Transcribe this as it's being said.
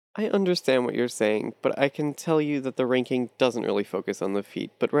I understand what you're saying, but I can tell you that the ranking doesn't really focus on the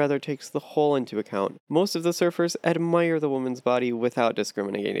feet, but rather takes the whole into account. Most of the surfers admire the woman's body without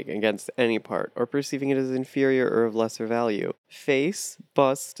discriminating against any part, or perceiving it as inferior or of lesser value. Face,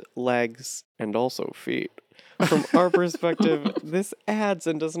 bust, legs, and also feet. From our perspective, this adds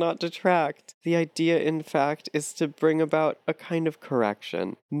and does not detract. The idea, in fact, is to bring about a kind of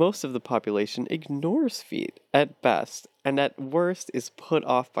correction. Most of the population ignores feet, at best, and at worst is put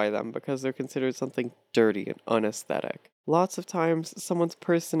off by them because they're considered something dirty and unaesthetic. Lots of times, someone's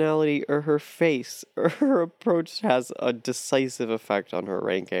personality or her face or her approach has a decisive effect on her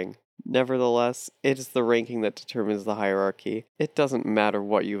ranking. Nevertheless, it is the ranking that determines the hierarchy. It doesn't matter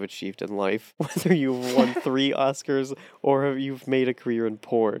what you've achieved in life, whether you've won 3 Oscars or you've made a career in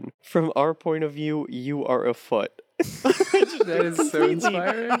porn. From our point of view, you are a foot. That is so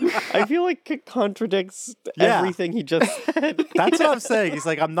inspiring. I feel like it contradicts everything he just said. That's what I'm saying. He's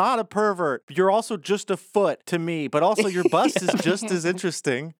like, I'm not a pervert. You're also just a foot to me, but also your bust is just as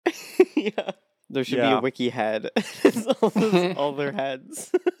interesting. Yeah. There should be a wiki head. It's all their heads.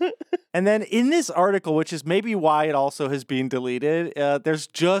 And then in this article, which is maybe why it also has been deleted, there's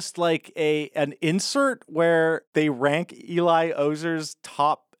just like an insert where they rank Eli Ozer's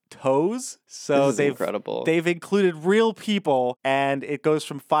top toes. So incredible. They've included real people, and it goes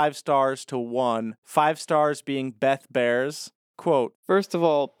from 5 stars to 1. 5 stars being Beth Bears. Quote, first of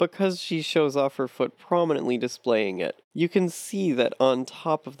all, because she shows off her foot prominently displaying it, you can see that on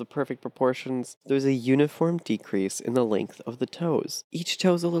top of the perfect proportions, there's a uniform decrease in the length of the toes. Each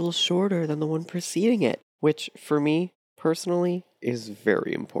toe's a little shorter than the one preceding it, which, for me, personally, is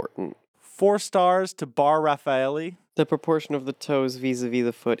very important. 4 stars to Bar Raffaelli. The proportion of the toes vis-a-vis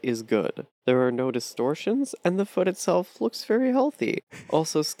the foot is good. There are no distortions, and the foot itself looks very healthy,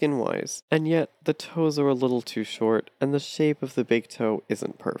 also skin-wise. And yet, the toes are a little too short, and the shape of the big toe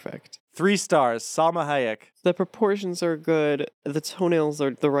isn't perfect. 3 stars, Salma Hayek. The proportions are good, the toenails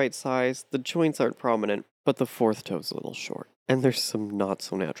are the right size, the joints aren't prominent, but the 4th toe's a little short. And there's some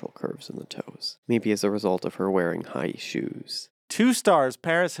not-so-natural curves in the toes, maybe as a result of her wearing high shoes. 2 stars,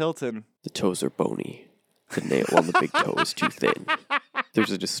 Paris Hilton. The toes are bony. The nail on the big toe is too thin. There's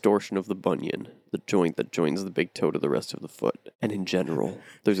a distortion of the bunion, the joint that joins the big toe to the rest of the foot. And in general,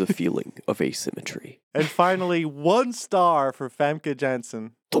 there's a feeling of asymmetry. And finally, 1 star for Famke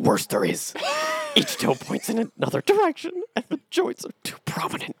Janssen. The worst there is. Each toe points in another direction, and the joints are too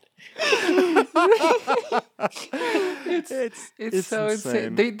prominent. It's so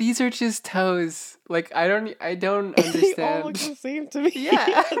insane. These are just toes. Like I don't understand. They all look the same to me. Yeah.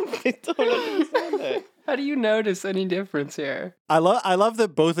 I don't understand it. How do you notice any difference here? I love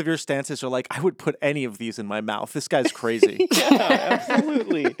that both of your stances are like, I would put any of these in my mouth. This guy's crazy. Yeah,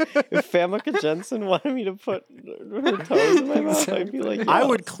 absolutely. If Famke Janssen wanted me to put her toes in my mouth, I'd be like, yes, I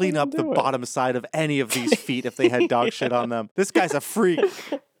would clean up the bottom side of any of these feet if they had dog shit on them. This guy's a freak.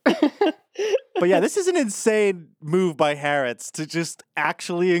 But yeah, this is an insane move by Harrods to just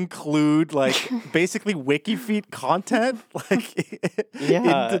actually include like basically Wikifeet content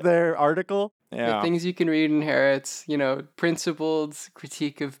into their article. Yeah. The things you can read in Harrods, principled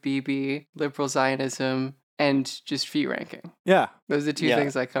critique of BB, liberal Zionism, and just feet ranking. Yeah. Those are 2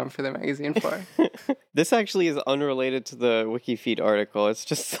 things I come for the magazine for. This actually is unrelated to the Wikifeet article. It's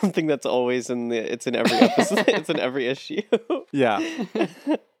just something that's always it's in every episode. It's in every issue. Yeah.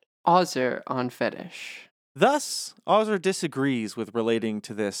 Ozer on fetish. Thus, Ozer disagrees with relating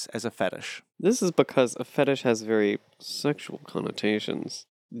to this as a fetish. This is because a fetish has very sexual connotations.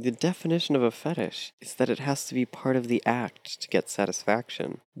 The definition of a fetish is that it has to be part of the act to get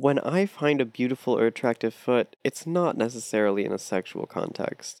satisfaction. When I find a beautiful or attractive foot, it's not necessarily in a sexual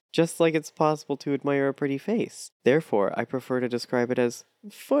context, just like it's possible to admire a pretty face. Therefore, I prefer to describe it as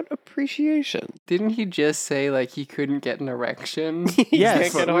foot appreciation. Didn't he just say, like, he couldn't get an erection?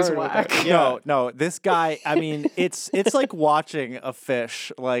 Yes. It was whack. No, this guy, I mean, it's like watching a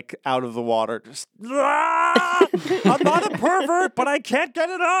fish, like, out of the water, just, I'm not a pervert, but I can't get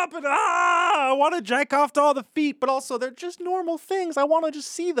it up, and I want to jack off to all the feet, but also they're just normal things. I want to just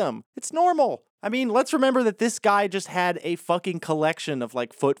see them. It's normal. I mean, let's remember that this guy just had a fucking collection of,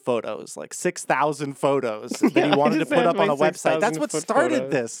 like, foot photos, like 6,000 photos that he wanted to put up on a website. That's what started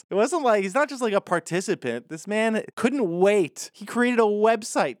this. It wasn't like, he's not just like a participant. This man couldn't wait. He created a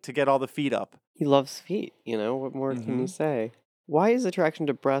website to get all the feet up. He loves feet, what more can you say? Why is attraction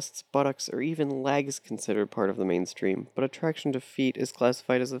to breasts, buttocks, or even legs considered part of the mainstream, but attraction to feet is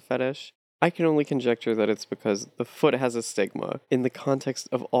classified as a fetish? I can only conjecture that it's because the foot has a stigma in the context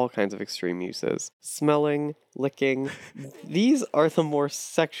of all kinds of extreme uses. Smelling, licking, these are the more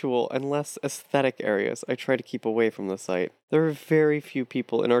sexual and less aesthetic areas I try to keep away from the site. There are very few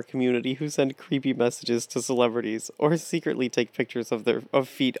people in our community who send creepy messages to celebrities or secretly take pictures of their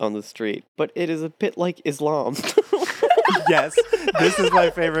feet on the street, but it is a bit like Islam. Yes, this is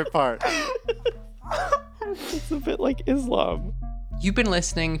my favorite part. It's a bit like Islam. You've been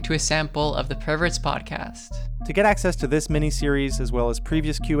listening to a sample of the Perverts podcast. To get access to this miniseries, as well as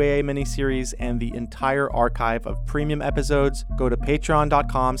previous QAA miniseries and the entire archive of premium episodes, go to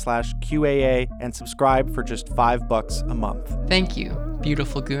patreon.com/QAA and subscribe for just $5 a month. Thank you,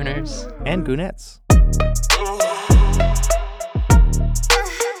 beautiful gooners. And goonettes.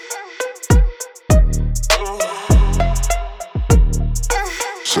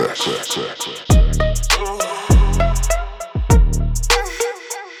 Check.